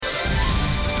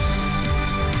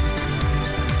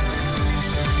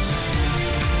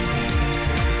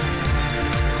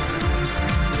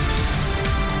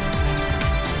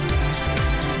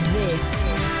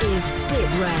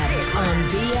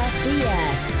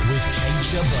The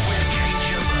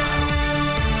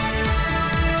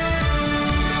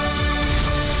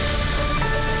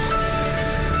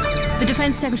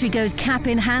Defence Secretary goes cap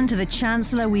in hand to the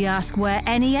Chancellor. We ask where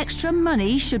any extra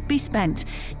money should be spent.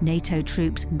 NATO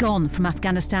troops gone from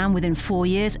Afghanistan within 4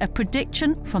 years, a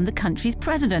prediction from the country's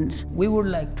president. We were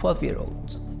like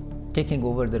 12-year-olds taking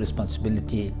over the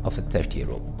responsibility of a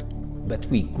 30-year-old, but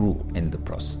we grew in the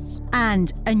process.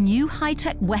 And a new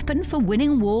high-tech weapon for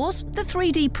winning wars? The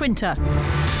 3D printer.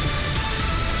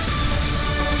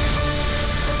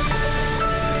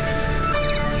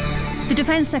 The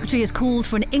Defence Secretary has called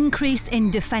for an increase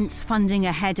in defence funding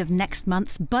ahead of next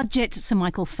month's budget. Sir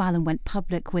Michael Fallon went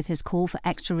public with his call for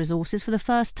extra resources for the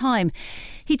first time.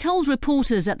 He told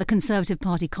reporters at the Conservative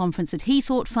Party conference that he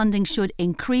thought funding should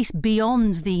increase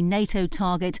beyond the NATO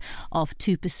target of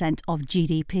 2% of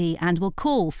GDP and will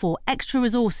call for extra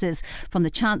resources from the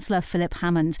Chancellor Philip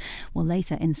Hammond. Well,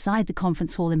 later, inside the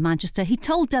conference hall in Manchester, he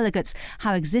told delegates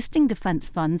how existing defence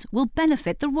funds will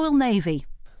benefit the Royal Navy.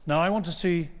 Now, I want to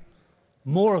see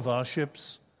more of our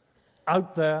ships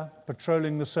out there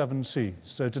patrolling the seven seas.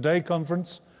 So today,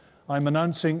 conference, I'm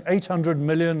announcing 800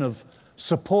 million of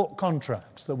support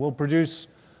contracts that will produce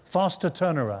faster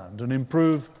turnaround and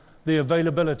improve the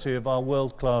availability of our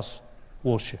world-class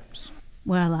warships.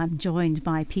 Well, I'm joined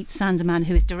by Pete Sanderman,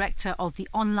 who is director of the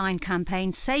online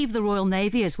campaign Save the Royal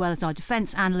Navy, as well as our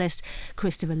defence analyst,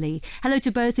 Christopher Lee. Hello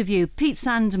to both of you. Pete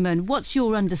Sanderman, what's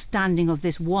your understanding of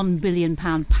this £1 billion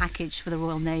package for the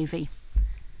Royal Navy?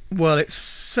 Well, it's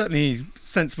certainly a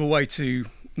sensible way to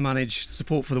manage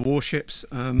support for the warships,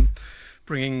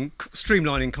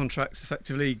 streamlining contracts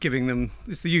effectively, giving them,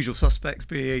 it's the usual suspects,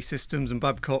 BAE Systems and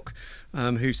Babcock,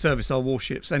 who service our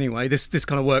warships anyway. This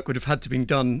kind of work would have had to be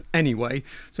done anyway,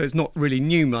 so it's not really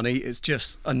new money, it's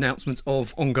just announcements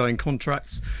of ongoing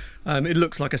contracts. It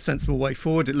looks like a sensible way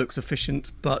forward, it looks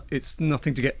efficient, but it's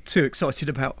nothing to get too excited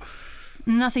about.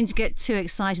 Nothing to get too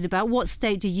excited about. What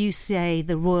state do you say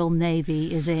the Royal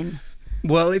Navy is in?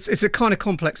 Well, it's a kind of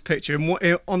complex picture.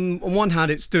 On one hand,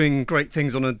 it's doing great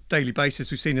things on a daily basis.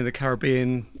 We've seen in the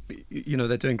Caribbean,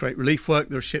 they're doing great relief work.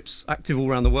 There are ships active all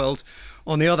around the world.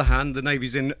 On the other hand, the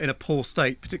Navy's in a poor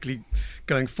state, particularly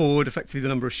going forward. Effectively, the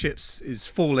number of ships is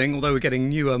falling, although we're getting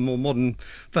newer, more modern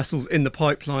vessels in the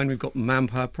pipeline. We've got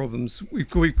manpower problems.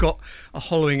 We've got a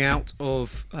hollowing out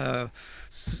of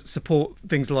support,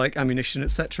 things like ammunition,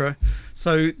 etc.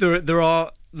 So there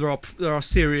are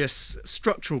serious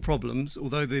structural problems.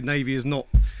 Although the Navy is not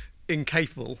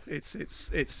incapable, it's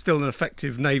still an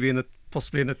effective Navy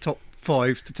possibly in the top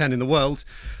 5 to 10 in the world,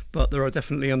 but there are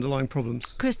definitely underlying problems.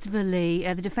 Christopher Lee,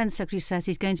 the Defence Secretary says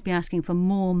he's going to be asking for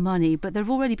more money, but there have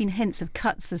already been hints of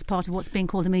cuts as part of what's being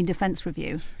called a mini defence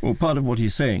review. Well, part of what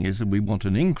he's saying is that we want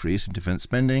an increase in defence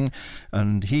spending,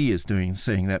 and he is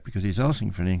saying that because he's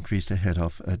asking for an increase to head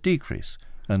off a decrease.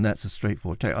 And that's a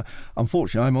straightforward take.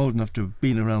 Unfortunately, I'm old enough to have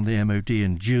been around the MOD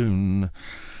in June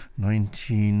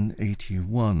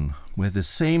 1981, where the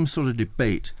same sort of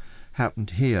debate happened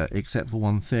here, except for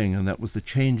one thing, and that was the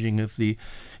changing of the,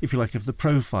 if you like, of the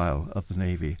profile of the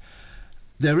Navy.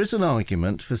 There is an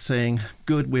argument for saying,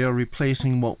 good, we are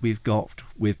replacing what we've got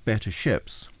with better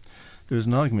ships. There is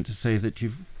an argument to say that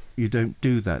you don't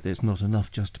do that. It's not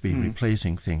enough just to be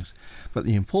replacing things. But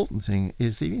the important thing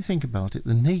is that if you think about it,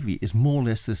 the Navy is more or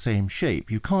less the same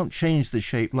shape. You can't change the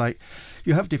shape like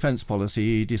you have defence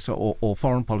policy or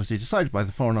foreign policy decided by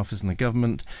the Foreign Office and the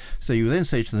government. So you then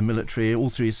say to the military,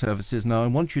 all three services, now I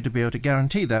want you to be able to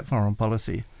guarantee that foreign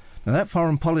policy. Now that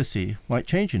foreign policy might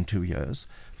change in 2 years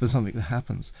for something that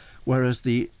happens, whereas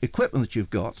the equipment that you've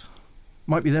got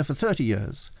might be there for 30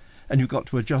 years. And you've got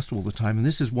to adjust all the time. And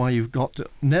this is why you've got to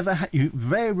you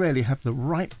very rarely have the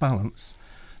right balance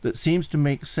that seems to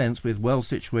make sense with world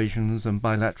situations and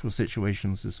bilateral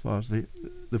situations as far as the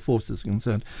forces are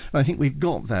concerned. And I think we've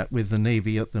got that with the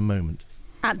Navy at the moment.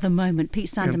 At the moment. Pete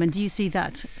Sanderman, do you see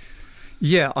that?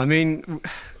 Yeah,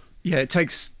 it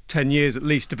takes 10 years at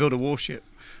least to build a warship.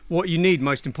 What you need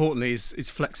most importantly is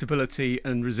flexibility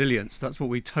and resilience. That's what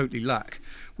we totally lack.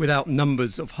 Without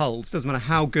numbers of hulls, doesn't matter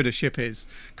how good a ship is,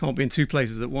 can't be in two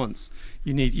places at once.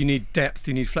 You need depth,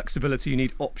 you need flexibility, you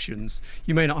need options.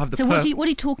 You may not have the. So what are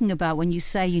you talking about when you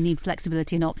say you need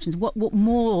flexibility and options? What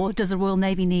more does the Royal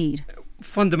Navy need?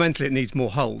 Fundamentally, it needs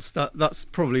more hulls. That's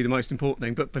probably the most important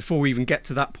thing. But before we even get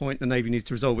to that point, the Navy needs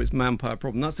to resolve its manpower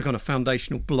problem. That's the kind of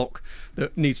foundational block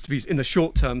that needs to be, in the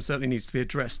short term, certainly needs to be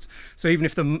addressed. So even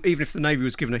if the Navy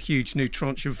was given a huge new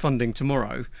tranche of funding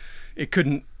tomorrow, it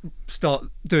couldn't start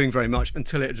doing very much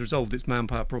until it had resolved its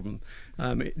manpower problem.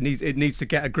 It needs to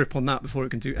get a grip on that before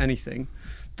it can do anything.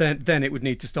 Then it would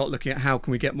need to start looking at how can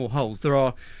we get more hulls.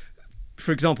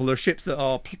 For example, there are ships that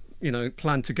are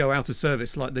planned to go out of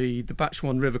service, like the Batch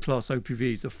 1 River class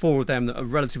OPVs, the 4 of them that are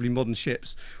relatively modern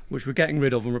ships, which we're getting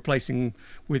rid of and replacing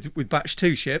with Batch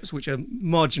 2 ships, which are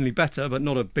marginally better but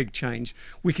not a big change.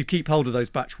 We could keep hold of those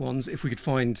Batch 1s if we could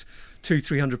find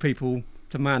 200-300 people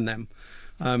to man them.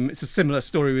 It's a similar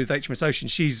story with HMS Ocean.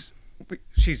 She's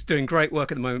doing great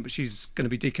work at the moment, but she's going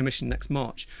to be decommissioned next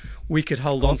March. We could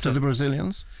hold on to the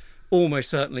Brazilians. Almost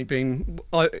certainly being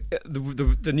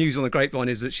the news on the grapevine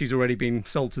is that she's already been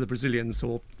sold to the Brazilians,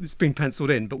 or it's been penciled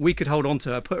in, but we could hold on to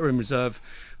her, put her in reserve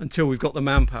until we've got the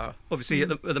manpower. Obviously at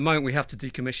the moment we have to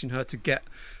decommission her to get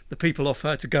the people off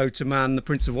her to go to man the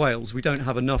Prince of Wales. We don't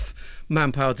have enough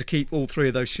manpower to keep all 3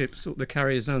 of those ships, the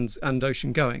carriers and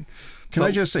Ocean, going. Can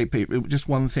I just say, Pete, just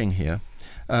one thing here.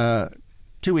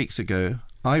 2 weeks ago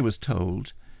I was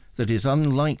told that it's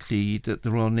unlikely that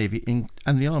the Royal Navy,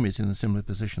 and the Army is in a similar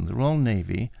position, the Royal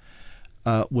Navy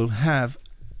will have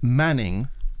manning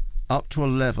up to a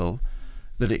level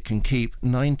that it can keep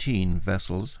 19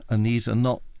 vessels, and these are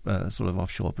not sort of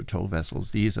offshore patrol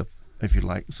vessels. These are, if you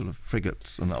like, sort of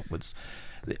frigates and upwards,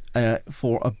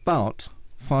 for about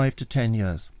 5 to 10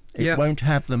 years. It won't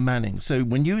have the manning. So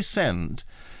when you send,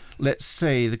 let's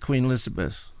say, the Queen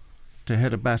Elizabeth to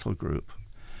head a battle group,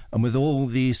 and with all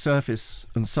the surface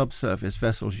and subsurface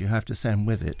vessels you have to send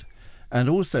with it, and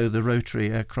also the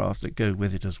rotary aircraft that go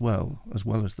with it as well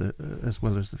as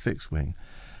the fixed wing,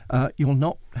 you'll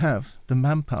not have the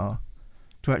manpower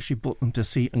to actually put them to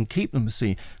sea and keep them at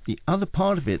sea. The other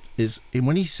part of it is,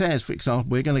 when he says, for example,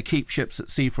 we're going to keep ships at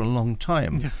sea for a long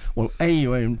time, well,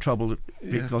 you're in trouble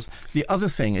because the other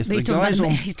thing is he's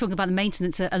talking about the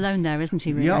maintenance alone there, isn't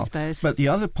he, really, I suppose? But the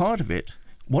other part of it,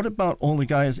 what about all the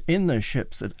guys in those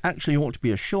ships that actually ought to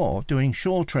be ashore doing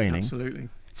shore training? Absolutely.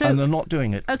 So, and they're not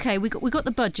doing it. OK, we got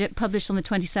the budget published on the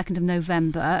 22nd of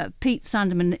November. Pete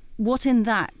Sandeman, what in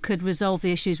that could resolve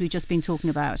the issues we've just been talking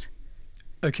about?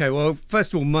 OK, well,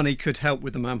 first of all, money could help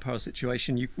with the manpower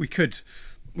situation. We could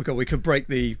break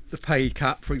the pay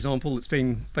cap, for example. It's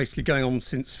been basically going on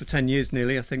for 10 years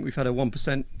nearly. I think we've had a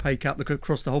 1% pay cap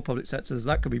across the whole public sector, so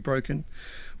that could be broken.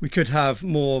 We could have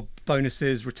more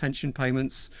bonuses, retention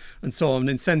payments, and so on,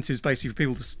 incentives basically for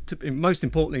people to most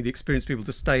importantly, the experienced people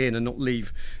to stay in and not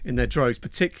leave in their droves,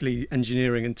 particularly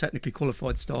engineering and technically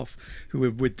qualified staff who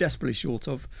we're desperately short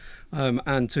of.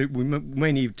 And we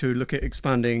may need to look at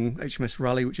expanding HMS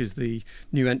Raleigh, which is the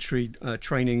new entry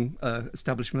training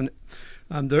establishment.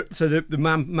 So the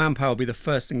manpower will be the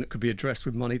first thing that could be addressed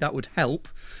with money. That would help.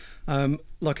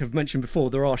 Like I've mentioned before,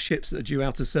 there are ships that are due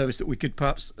out of service that we could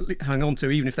perhaps hang on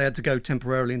to, even if they had to go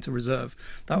temporarily into reserve.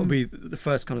 That would be the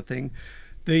first kind of thing.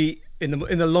 In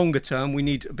the longer term, we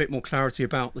need a bit more clarity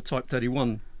about the Type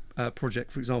 31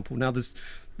 project, for example. Now,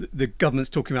 the government's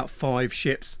talking about 5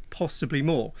 ships, possibly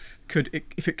more.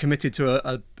 If it committed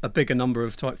to a bigger number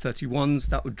of Type 31s,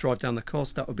 that would drive down the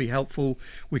cost. That would be helpful.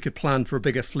 We could plan for a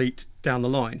bigger fleet down the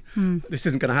line. This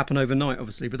isn't going to happen overnight,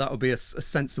 obviously, but that would be a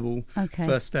sensible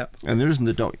first step. And there isn't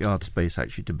the dockyard space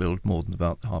actually to build more than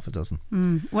about half a dozen.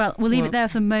 Well, we'll leave it there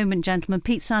for the moment, gentlemen.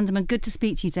 Pete Sandeman, good to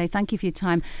speak to you today. Thank you for your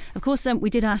time. Of course, we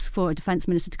did ask for a Defence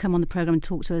Minister to come on the programme and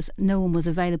talk to us. No one was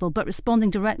available, but responding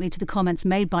directly to the comments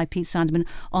made by Pete Sandeman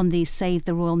on the Save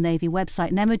the Royal Navy website,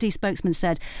 an MOD spokesman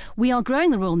said, "We are growing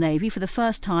the Royal Navy for the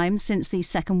first time since the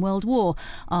Second World War.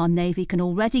 Our Navy can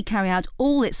already carry out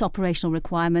all its operational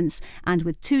requirements, and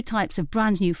with 2 types of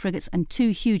brand new frigates and 2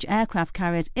 huge aircraft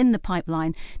carriers in the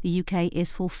pipeline, the UK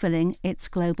is fulfilling its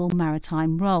global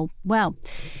maritime role." Well,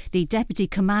 the Deputy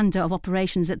Commander of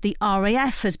Operations at the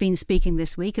RAF has been speaking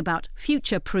this week about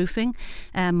future-proofing.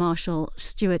 Air Marshal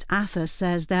Stuart Ather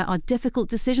says there are difficult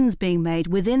decisions being made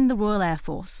within the Royal Air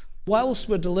Force. Whilst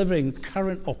we're delivering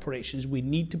current operations, we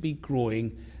need to be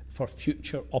growing for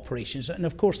future operations. And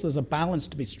of course, there's a balance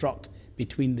to be struck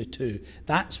between the two.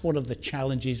 That's one of the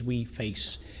challenges we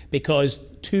face, because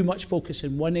too much focus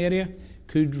in one area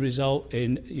could result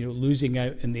in losing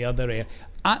out in the other area.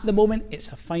 At the moment, it's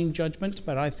a fine judgment,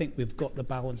 but I think we've got the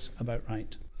balance about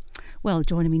right. Well,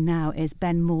 joining me now is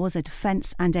Ben Moores, a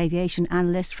defence and aviation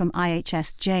analyst from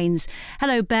IHS Janes.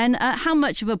 Hello, Ben. How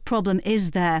much of a problem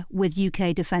is there with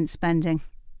UK defence spending?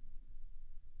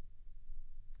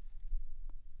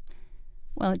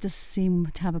 Well, it does seem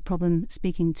to have a problem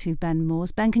speaking to Ben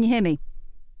Moores. Ben, can you hear me?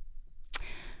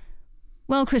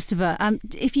 Well, Christopher,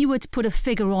 if you were to put a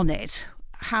figure on it,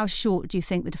 how short do you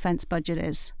think the defence budget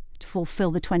is to fulfil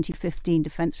the 2015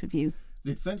 defence review?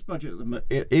 The defence budget,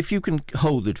 if you can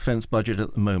hold the defence budget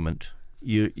at the moment,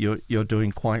 you're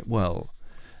doing quite well.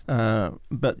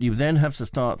 But you then have to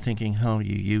start thinking how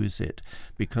you use it,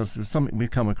 because there's something we've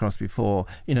come across before.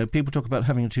 People talk about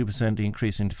having a 2%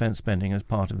 increase in defence spending as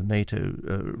part of the NATO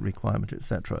requirement,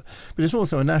 etc. But it's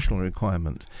also a national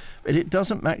requirement. But it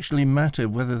doesn't actually matter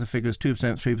whether the figure is 2%,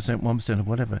 3%, 1% or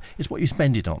whatever. It's what you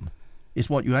spend it on. It's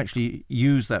what you actually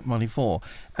use that money for.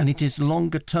 And it is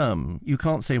longer term. You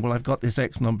can't say, well, I've got this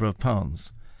X number of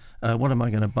pounds. What am I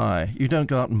going to buy? You don't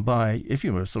go out and buy, if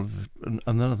you were sort of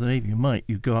another navy, you might.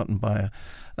 You go out and buy,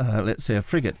 let's say, a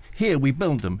frigate. Here we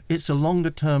build them. It's a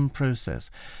longer-term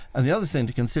process. And the other thing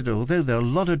to consider, although there are a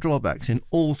lot of drawbacks in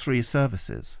all three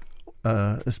services,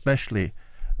 especially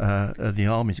the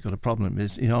Army's got a problem,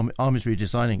 is the Army's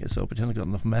redesigning itself, but it hasn't got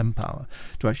enough manpower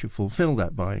to actually fulfil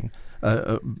that buying,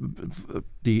 the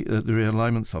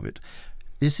realignments of it.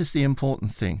 This is the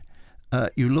important thing.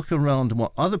 You look around at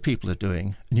what other people are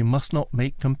doing, and you must not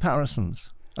make comparisons.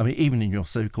 I mean, even in your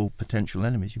so-called potential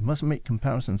enemies, you mustn't make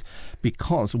comparisons,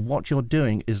 because what you're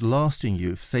doing is lasting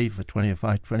you, say, for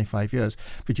 25 years,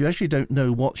 but you actually don't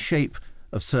know what shape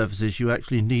of services you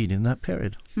actually need in that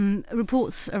period.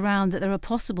 Reports around that there are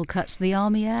possible cuts to the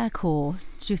Army Air Corps.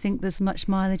 Do you think there's much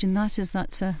mileage in that? Is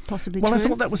that possibly true? Well, I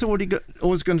thought that was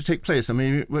always going to take place. I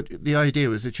mean, the idea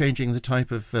was changing the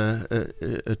type of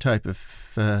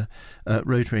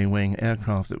rotary wing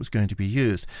aircraft that was going to be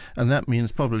used, and that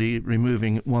means probably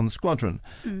removing one squadron.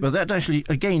 But that actually,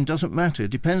 again, doesn't matter.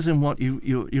 It depends on what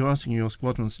you're asking your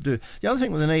squadrons to do. The other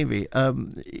thing with the Navy,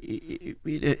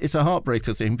 it's a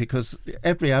heartbreaker thing, because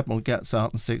every admiral gets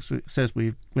out and says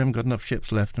we haven't got enough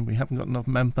ships left and we haven't got enough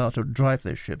manpower to drive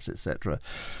those ships, etc.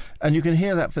 And you can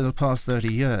hear that for the past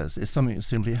 30 years. It's something that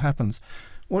simply happens.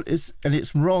 And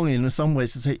it's wrong in some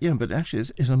ways to say, yeah, but actually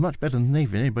it's a much better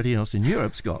Navy than anybody else in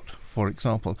Europe's got, for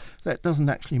example. That doesn't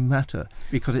actually matter,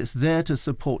 because it's there to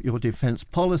support your defence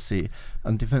policy,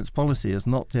 and defence policy is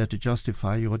not there to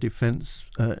justify your defence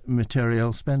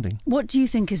materiel spending. What do you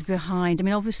think is behind? I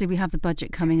mean, obviously we have the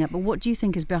budget coming up, but what do you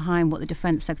think is behind what the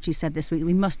Defence Secretary said this week?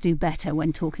 We must do better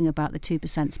when talking about the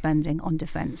 2% spending on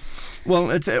defence.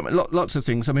 Well, it's lots of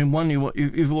things. I mean, one,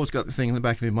 you've always got the thing in the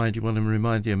back of your mind, you want to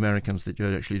remind the Americans that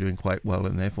you're actually doing quite well,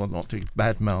 and therefore not to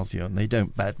badmouth you, and they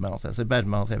don't badmouth us, they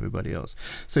badmouth everybody else.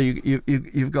 So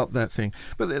you've got that thing.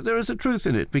 But there is a truth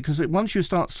in it, because once you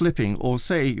start slipping, or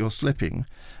say you're slipping,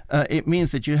 it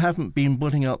means that you haven't been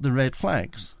putting out the red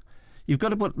flags. You've got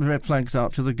to put the red flags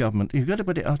out to the government. You've got to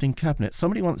put it out in cabinet.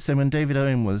 Somebody once said, when John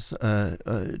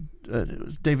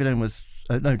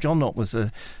Knott was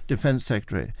a defence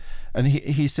secretary, and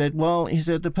he said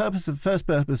the first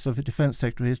purpose of a defence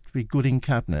secretary is to be good in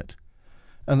cabinet.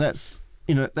 And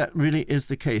that really is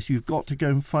the case. You've got to go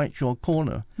and fight your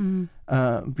corner,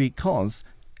 because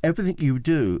everything you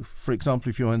do, for example,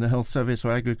 if you're in the health service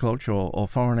or agriculture or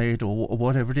foreign aid or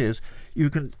whatever it is, you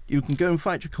can go and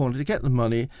fight your corner to get the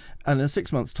money, and in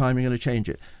 6 months' time you're going to change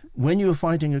it. When you're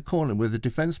fighting a corner with the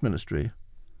Defence Ministry,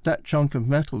 that chunk of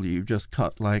metal you just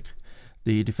cut, like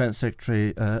the Defence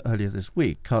Secretary earlier this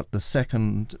week cut the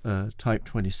second Type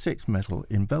 26 metal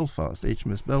in Belfast,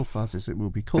 HMS Belfast as it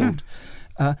will be called,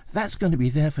 that's going to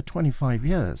be there for 25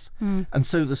 years. And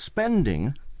so the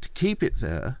spending to keep it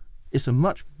there is a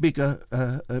much bigger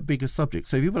subject.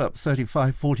 So if you put up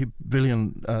 35-40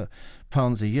 billion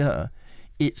pounds a year,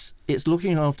 it's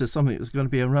looking after something that's going to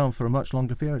be around for a much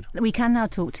longer period. We can now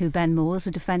talk to Ben Moores,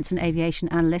 a defence and aviation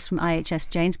analyst from IHS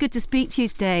Janes. Good to speak to you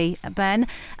today, Ben.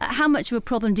 How much of a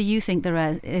problem do you think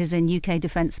there is in UK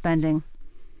defence spending?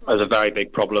 There's a very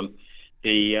big problem.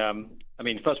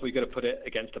 First we've got to put it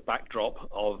against a backdrop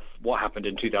of what happened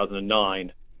in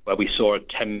 2009, where we saw a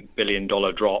 $10 billion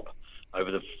drop over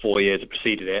the 4 years that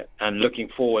preceded it. And looking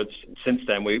forwards, since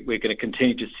then, we're going to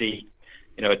continue to see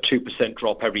a 2%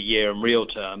 drop every year in real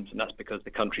terms, and that's because the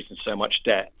country's in so much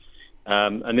debt.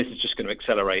 And this is just going to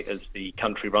accelerate as the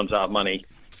country runs out of money,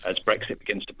 as Brexit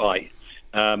begins to bite.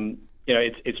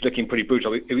 It's looking pretty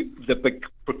brutal. The big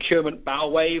procurement bow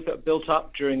wave that built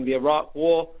up during the Iraq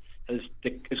War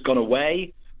has gone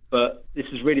away, but this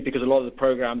is really because a lot of the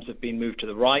programs have been moved to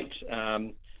the right.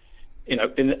 And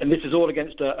this is all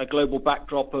against a global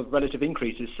backdrop of relative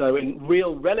increases. So in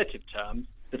real relative terms,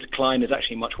 the decline is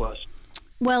actually much worse.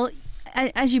 Well,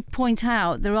 as you point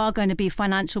out, there are going to be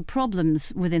financial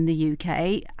problems within the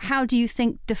UK. How do you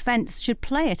think defence should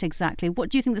play it exactly? What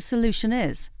do you think the solution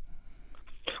is?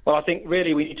 Well, I think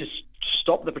really we need to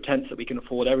stop the pretense that we can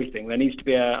afford everything. There needs to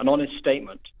be an honest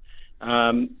statement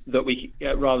that we,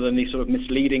 rather than these sort of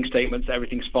misleading statements that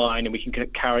everything's fine and we can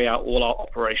carry out all our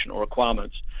operational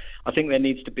requirements. I think there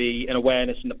needs to be an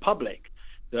awareness in the public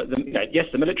that, yes,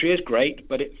 the military is great,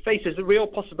 but it faces the real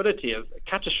possibility of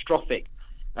catastrophic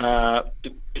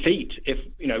defeat if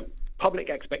public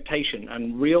expectation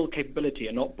and real capability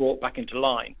are not brought back into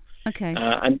line. Okay.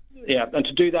 And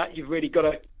to do that, you've really got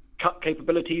to cut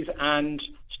capabilities and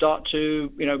start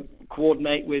to,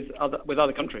 coordinate with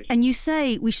other countries. And you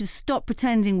say we should stop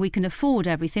pretending we can afford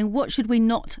everything. What should we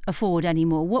not afford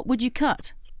anymore? What would you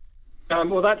cut?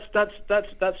 Well, that's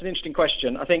an interesting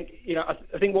question. I think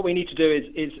I think what we need to do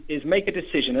is make a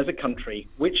decision as a country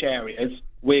which areas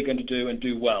we're going to do and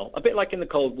do well. A bit like in the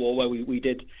Cold War, where we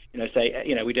did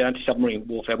we did anti-submarine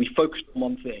warfare. We focused on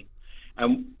one thing.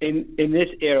 In this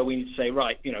era, we need to say,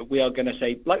 right, we are going to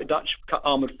say, like the Dutch, cut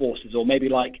armoured forces, or maybe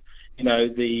like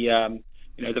the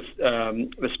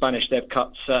Spanish, they've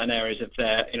cut certain areas of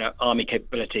their army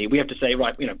capability. We have to say,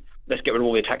 right, let's get rid of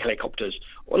all the attack helicopters,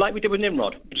 or like we did with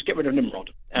Nimrod, just get rid of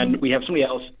Nimrod, and we have somebody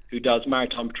else who does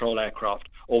maritime patrol aircraft,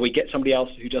 or we get somebody else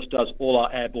who just does all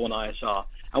our airborne ISR,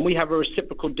 and we have a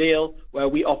reciprocal deal where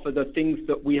we offer the things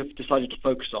that we have decided to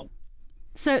focus on.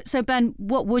 So Ben,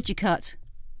 what would you cut?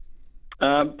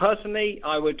 Personally,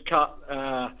 I would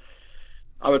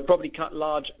probably cut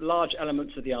large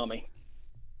elements of the army.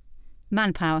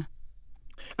 Manpower.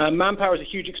 Manpower is a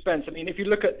huge expense. I mean, if you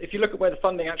look at where the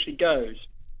funding actually goes,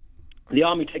 the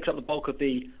army takes up the bulk of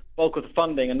the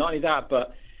funding, and not only that,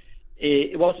 but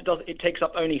it takes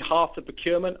up only half the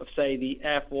procurement of, say, the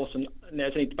Air Force, and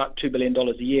there's only about $2 billion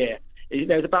a year.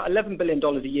 There's about $11 billion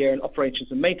a year in operations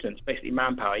and maintenance, basically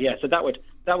manpower. Yeah, so that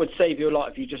would save you a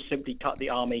lot if you just simply cut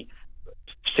the army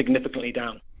significantly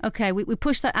down. Okay, we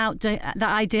push that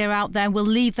idea out there. We'll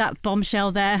leave that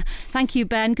bombshell there. Thank you,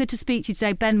 Ben. Good to speak to you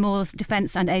today. Ben Moores,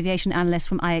 Defence and Aviation Analyst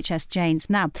from IHS Janes.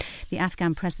 Now, the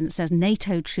Afghan president says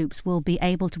NATO troops will be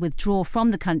able to withdraw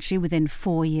from the country within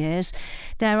 4 years.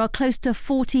 There are close to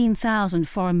 14,000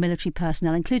 foreign military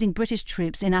personnel, including British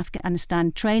troops in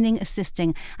Afghanistan, training,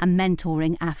 assisting and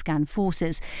mentoring Afghan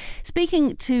forces.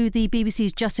 Speaking to the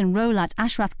BBC's Justin Rowlatt,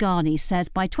 Ashraf Ghani says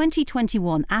by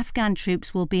 2021, Afghan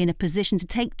troops will be in a position to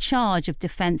take charge of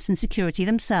defence and security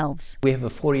themselves. We have a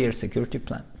 4-year security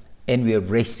plan, and we are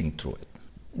racing through it.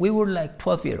 We were like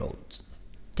 12-year-olds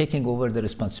taking over the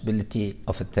responsibility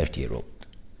of a 30-year-old,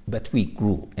 but we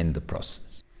grew in the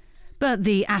process. But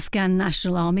the Afghan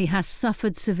National Army has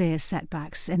suffered severe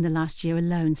setbacks. In the last year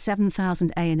alone,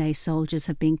 7,000 ANA soldiers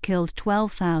have been killed,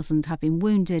 12,000 have been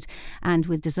wounded, and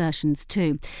with desertions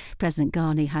too. President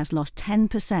Ghani has lost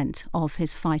 10% of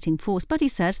his fighting force, but he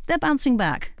says they're bouncing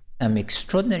back. I'm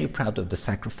extraordinarily proud of the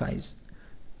sacrifice,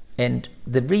 and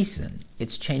the reason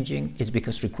it's changing is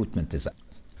because recruitment is up.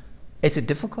 Is it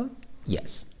difficult?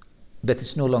 Yes, but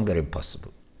it's no longer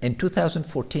impossible. In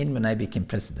 2014, when I became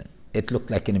president, it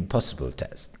looked like an impossible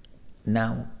task.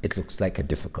 Now it looks like a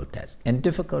difficult task, and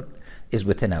difficult is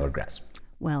within our grasp.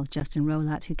 Well, Justin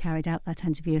Rowlatt, who carried out that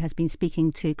interview, has been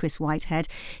speaking to Chris Whitehead.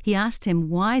 He asked him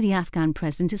why the Afghan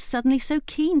president is suddenly so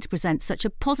keen to present such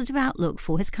a positive outlook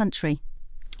for his country.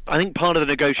 I think part of the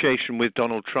negotiation with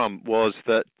Donald Trump was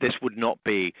that this would not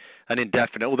be an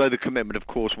indefinite, although the commitment, of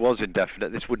course, was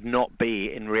indefinite, this would not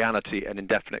be, in reality, an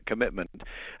indefinite commitment.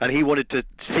 And he wanted to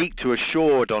seek to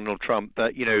assure Donald Trump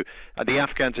that, the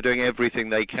Afghans are doing everything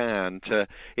they can to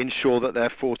ensure that their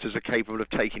forces are capable of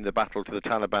taking the battle to the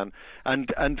Taliban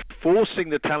and forcing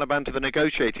the Taliban to the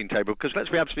negotiating table. Because let's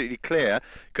be absolutely clear,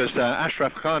 because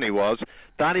Ashraf Ghani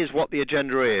that is what the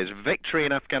agenda is. Victory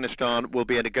in Afghanistan will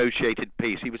be a negotiated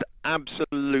peace. He was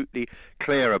absolutely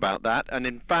clear about that. And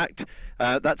in fact,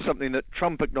 that's something that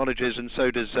Trump acknowledges, and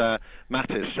so does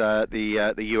Mattis,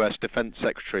 the US Defense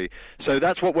Secretary. So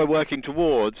that's what we're working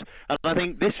towards. And I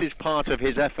think this is part of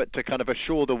his effort to kind of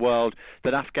assure the world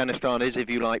that Afghanistan is, if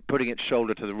you like, putting its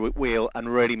shoulder to the wheel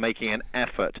and really making an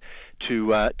effort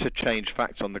to change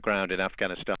facts on the ground in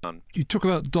Afghanistan. You talk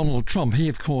about Donald Trump. He,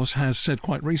 of course, has said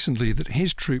quite recently that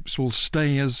his troops will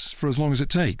stay for as long as it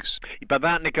takes. But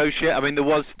that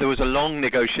there was a long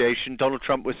negotiation. Donald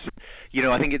Trump was,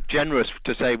 I think it's generous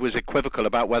to say, was equivocal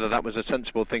about whether that was a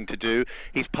sensible thing to do.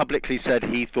 He's publicly said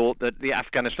he thought that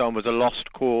Afghanistan was a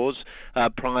lost cause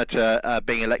prior to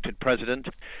being elected president.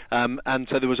 And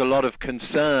so there was a lot of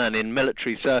concern in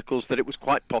military circles that it was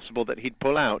quite possible that he'd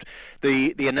pull out.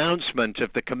 The announcement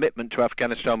of the commitment to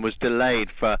Afghanistan was delayed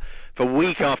for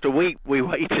week after week. We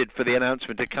waited for the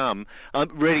announcement to come. I'm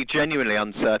really genuinely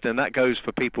uncertain, and that goes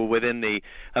for people within the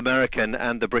American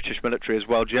and the British military as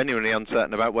well, genuinely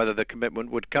uncertain about whether the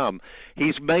commitment would come.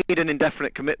 He's made an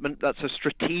indefinite commitment. That's a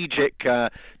strategic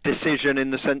decision in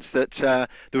the sense that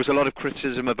there was a lot of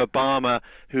criticism of Obama,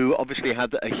 who obviously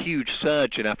had a huge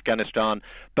surge in Afghanistan,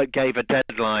 but gave a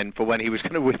deadline for when he was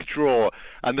going to withdraw.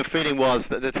 And the feeling was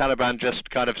that the Taliban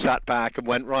just kind of sat back and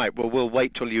went, right, well, we'll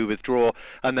wait till you withdraw,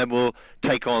 and then we'll will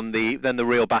take on the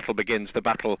real battle begins, the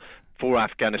battle for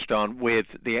Afghanistan with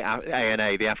the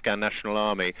ANA, the Afghan National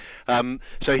Army.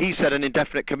 So he said an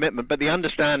indefinite commitment, but the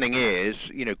understanding is,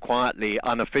 quietly,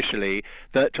 unofficially,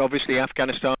 that obviously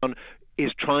Afghanistan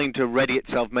is trying to ready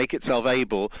itself, make itself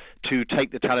able to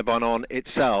take the Taliban on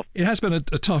itself. It has been a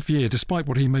tough year, despite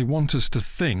what he may want us to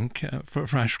think,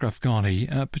 for Ashraf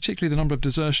Ghani, particularly the number of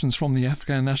desertions from the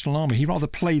Afghan National Army. He rather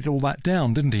played all that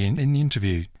down, didn't he, in the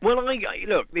interview? Well,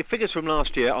 look, the figures from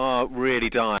last year are really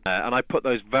dire, and I put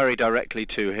those very directly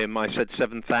to him. I said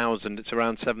 7,000, it's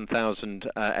around 7,000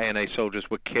 ANA soldiers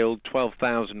were killed,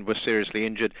 12,000 were seriously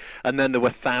injured, and then there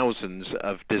were thousands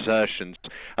of desertions.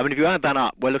 I mean, if you add that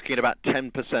up, we're looking at about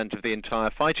 10% of the entire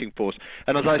fighting force.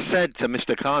 And as I said to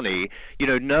Mr. Ghani,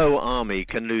 no army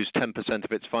can lose 10%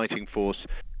 of its fighting force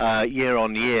year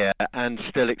on year and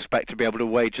still expect to be able to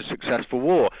wage a successful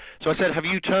war. So I said, have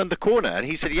you turned the corner? And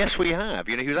he said, yes, we have.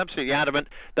 He was absolutely adamant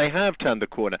they have turned the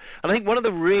corner. And I think one of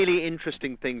the really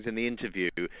interesting things in the interview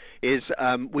is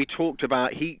we talked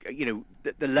about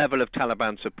the level of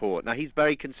Taliban support. Now, he's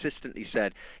very consistently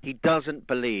said he doesn't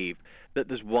believe that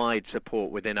there's wide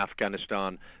support within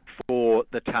Afghanistan for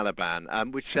the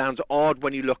Taliban, which sounds odd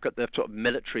when you look at the sort of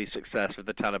military success of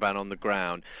the Taliban on the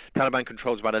ground. Taliban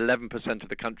controls about 11% of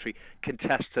the country,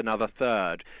 contests another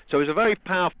third. So it's a very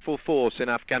powerful force in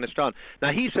Afghanistan.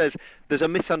 Now, he says there's a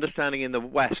misunderstanding in the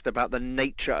West about the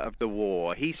nature of the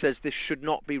war. He says this should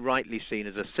not be rightly seen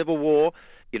as a civil war.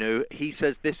 He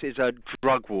says this is a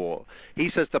drug war.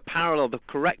 He says the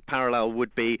correct parallel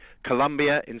would be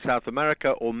Colombia in South America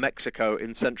or Mexico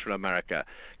in Central America,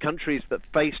 countries that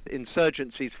faced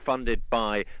insurgencies funded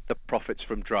by the profits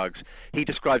from drugs. He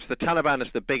describes the Taliban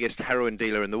as the biggest heroin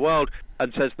dealer in the world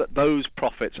and says that those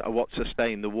profits are what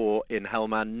sustain the war in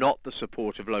Helmand, not the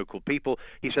support of local people.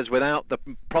 He says without the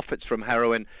profits from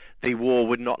heroin, the war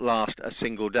would not last a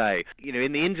single day.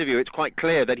 In the interview, it's quite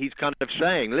clear that he's kind of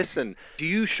saying, listen,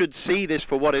 you should see this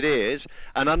for what it is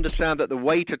and understand that the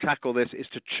way to tackle this is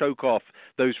to choke off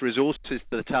those resources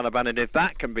to the Taliban. And if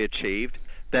that can be achieved,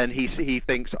 then he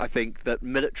thinks, I think, that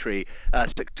military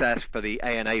success for the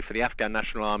ANA, for the Afghan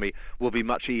National Army, will be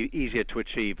much easier to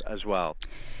achieve as well.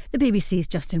 The BBC's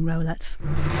Justin Rowlett.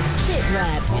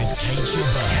 Sitrep with Kate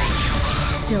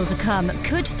Jabbar. Still to come,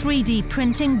 could 3D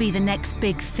printing be the next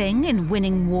big thing in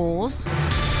winning wars?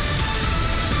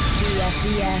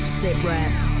 BFBS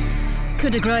Sitrep.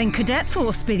 Could a growing cadet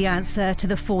force be the answer to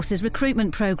the force's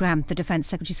recruitment programme? The Defence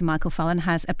Secretary, Sir Michael Fallon,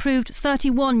 has approved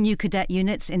 31 new cadet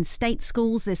units in state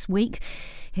schools this week.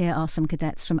 Here are some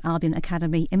cadets from Albion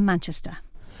Academy in Manchester.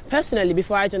 Personally,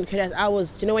 before I joined the cadets,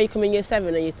 do you know when you come in year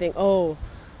 7 and you think, oh,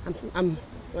 I'm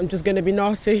just going to be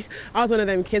naughty? I was one of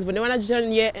them kids, but then when I joined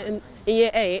in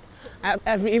year 8,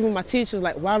 even my teacher was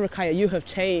like, wow, Rakaya, you have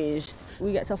changed.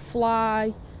 We get to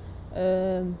fly,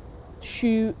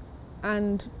 shoot,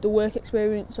 and the work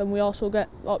experience, and we also get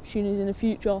opportunities in the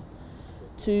future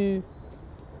to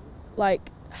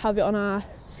have it on our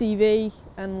CV,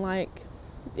 and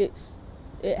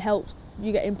it helps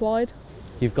you get employed.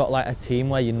 You've got a team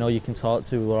where you can talk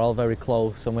to. We're all very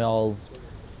close, and we all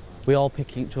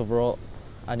pick each other up,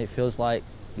 and it feels like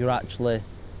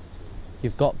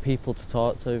you've got people to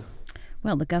talk to.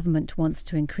 Well, the government wants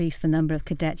to increase the number of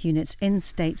cadet units in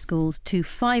state schools to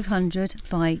 500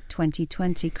 by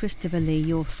 2020. Christopher Lee,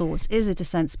 your thoughts? Is it a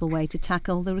sensible way to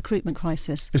tackle the recruitment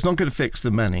crisis? It's not going to fix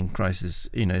the manning crisis.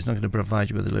 It's not going to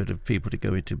provide you with a load of people to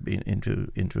go into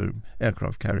an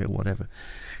aircraft carrier or whatever.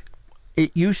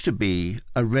 It used to be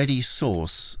a ready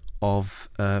source of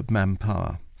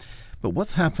manpower. But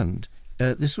what's happened,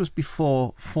 this was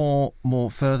before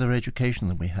further education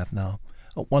than we have now.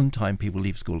 At one time, people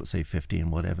leave school at, say,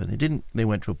 15, whatever. They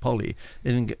went to a poly.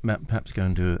 They didn't perhaps go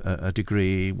and do a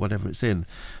degree, whatever it's in,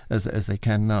 as they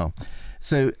can now.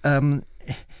 So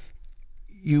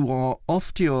you are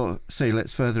off to your, say,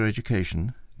 let's further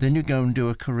education. Then you go and do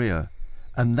a career.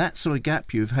 And that sort of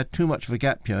gap, you've had too much of a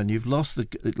gap here, and you've lost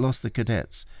the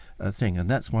cadets thing. And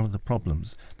that's one of the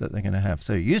problems that they're going to have.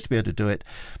 So you used to be able to do it,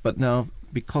 but now,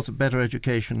 because of better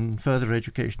education, further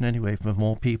education anyway, for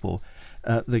more people,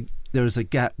 there is a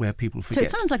gap where people forget. So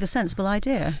it sounds like a sensible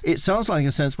idea. It sounds like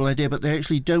a sensible idea, but they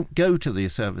actually don't go to the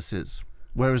services.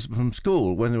 Whereas from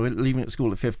school, when they were leaving at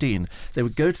school at 15, they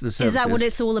would go to the services. Is that what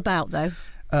it's all about, though?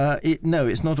 No,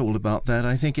 it's not all about that.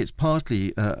 I think it's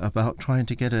partly about trying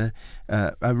to get a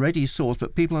ready source,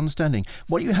 but people understanding.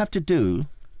 What you have to do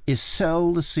is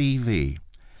sell the CV.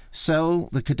 Sell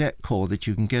the cadet corps that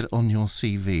you can get on your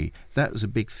CV. That is a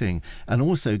big thing. And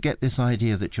also get this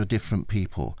idea that you're different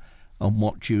people and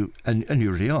what you... And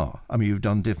you really are. I mean, you've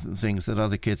done different things that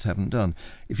other kids haven't done.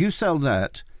 If you sell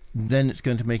that, then it's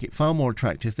going to make it far more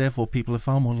attractive. Therefore, people are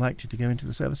far more likely to go into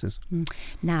the services.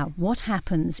 Now, what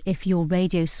happens if your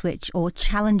radio switch or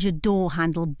Challenger door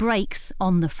handle breaks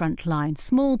on the front line?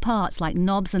 Small parts like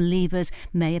knobs and levers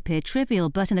may appear trivial,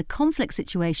 but in a conflict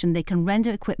situation, they can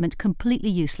render equipment completely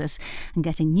useless, and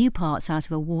getting new parts out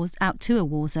to a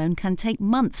war zone can take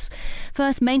months.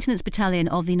 1st Maintenance Battalion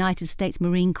of the United States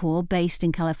Marine Corps, based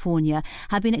in California,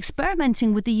 have been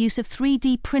experimenting with the use of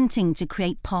 3D printing to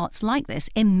create parts like this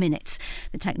in minutes.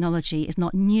 The technology is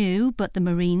not new, but the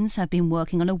Marines have been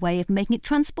working on a way of making it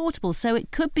transportable so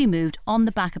it could be moved on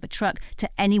the back of a truck to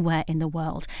anywhere in the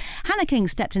world. Hannah King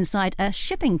stepped inside a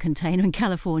shipping container in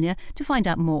California to find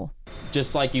out more.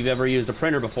 Just like you've ever used a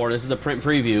printer before, this is a print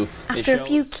preview. After a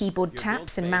few keyboard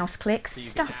taps and mouse clicks,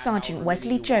 Staff Sergeant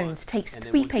Wesley Jones takes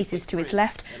 3 paces to his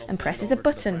left and presses a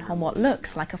button on what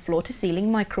looks like a floor-to-ceiling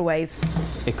microwave.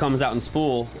 It comes out in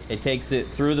spool, it takes it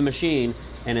through the machine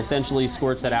and essentially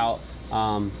squirts it out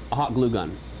a hot glue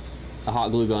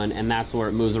gun, and that's where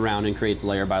it moves around and creates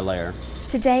layer by layer.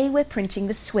 Today we're printing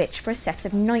the switch for a set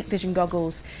of night vision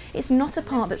goggles. It's not a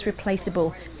part that's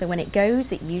replaceable, so when it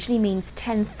goes it usually means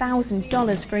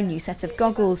 $10,000 for a new set of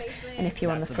goggles, and if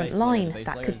you're on the front line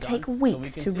that could take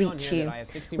weeks to reach you.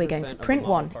 We're going to print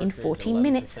one in 14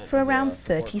 minutes for around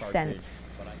 30 cents.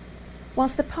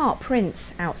 Whilst the part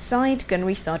prints, outside,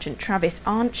 Gunnery Sergeant Travis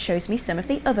Arndt shows me some of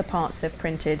the other parts they've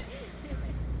printed.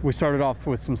 We started off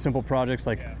with some simple projects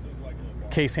like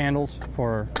case handles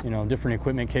for different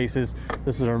equipment cases.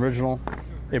 This is our original.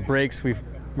 It breaks.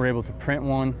 We're able to print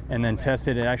one and then test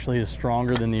it. It actually is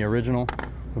stronger than the original.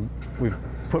 We've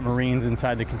put Marines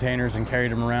inside the containers and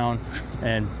carried them around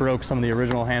and broke some of the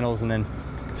original handles and then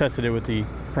tested it with the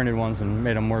printed ones and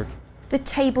made them work. The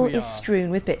table is strewn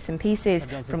with bits and pieces,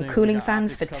 from cooling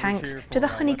fans for tanks to the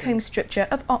honeycomb structure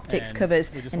of optics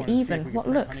covers, and even what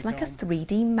looks like a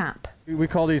 3D map. We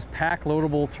call these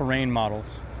pack-loadable terrain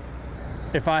models.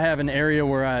 If I have an area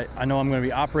where I know I'm going to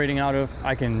be operating out of,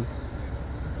 I can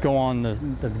go on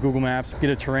the Google Maps, get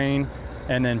a terrain,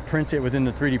 and then print it within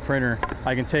the 3D printer.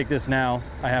 I can take this now.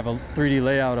 I have a 3D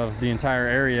layout of the entire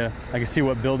area. I can see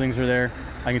what buildings are there.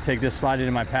 I can take this, slide it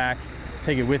in my pack,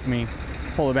 take it with me,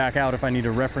 pull it back out if I need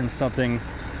to reference something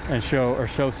and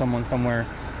show someone somewhere,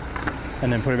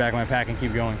 and then put it back in my pack and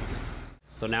keep going.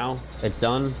 So now it's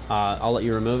done. I'll let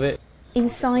you remove it.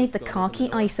 Inside the khaki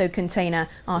ISO container,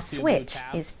 our switch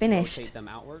is finished.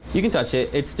 You can touch it.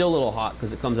 It's still a little hot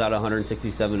because it comes out at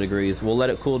 167 degrees. We'll let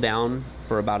it cool down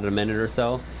for about a minute or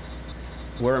so.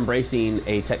 We're embracing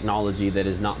a technology that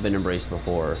has not been embraced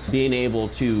before. Being able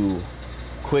to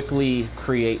quickly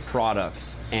create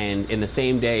products and in the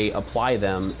same day apply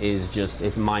them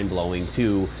it's mind-blowing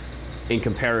in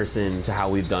comparison to how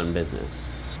we've done business.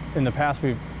 In the past,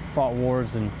 we've fought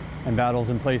wars and battles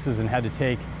in places and had to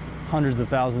take hundreds of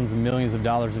thousands and millions of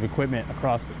dollars of equipment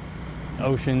across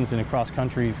oceans and across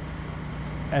countries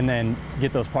and then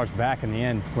get those parts back in the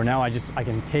end, where now I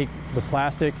can take the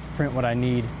plastic, print what I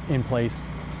need in place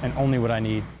and only what I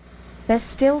need. There's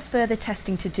still further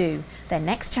testing to do. Their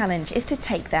next challenge is to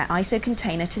take their ISO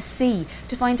container to sea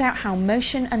to find out how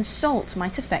motion and salt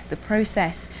might affect the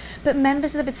process. But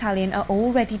members of the battalion are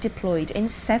already deployed in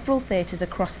several theatres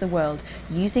across the world,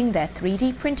 using their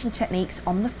 3D printing techniques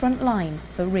on the front line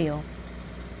for real.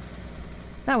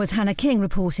 That was Hannah King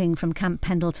reporting from Camp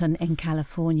Pendleton in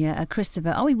California.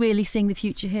 Christopher, are we really seeing the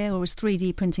future here, or is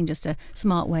 3D printing just a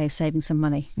smart way of saving some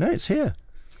money? No, it's here.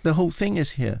 The whole thing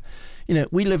is here.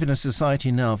 We live in a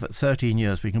society now that 13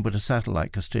 years we can put a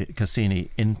satellite Cassini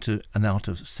into and out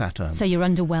of Saturn. So you're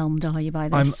underwhelmed, are you, by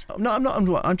this? I'm not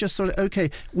underwhelmed. I'm just sort of,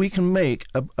 okay, we can make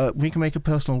a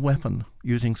personal weapon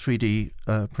using 3D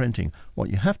printing. What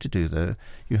you have to do, though,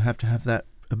 you have to have that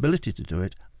ability to do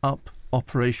it up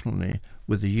operationally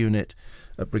with the unit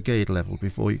at brigade level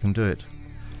before you can do it.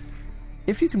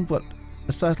 If you can put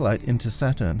a satellite into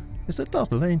Saturn, it's a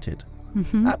doddle, ain't it?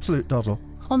 Mm-hmm. Absolute doddle.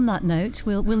 On that note,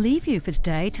 we'll leave you for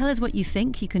today. Tell us what you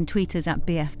think. You can tweet us at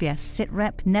BFBS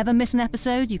Sitrep. Never miss an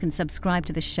episode. You can subscribe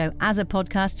to this show as a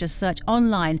podcast. Just search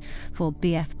online for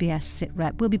BFBS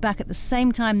Sitrep. We'll be back at the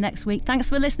same time next week. Thanks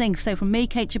for listening. So from me,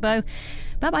 Kate Chabot,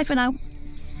 bye-bye for now.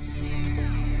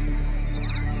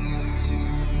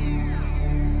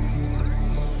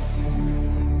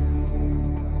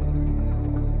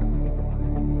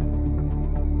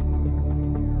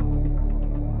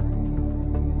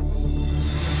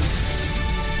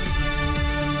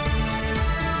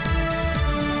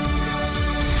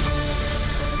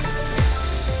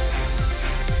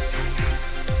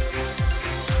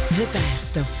 The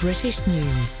best of British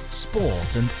news,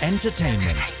 sport and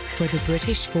entertainment for the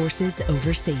British forces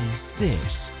overseas.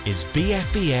 This is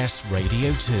BFBS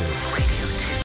Radio 2.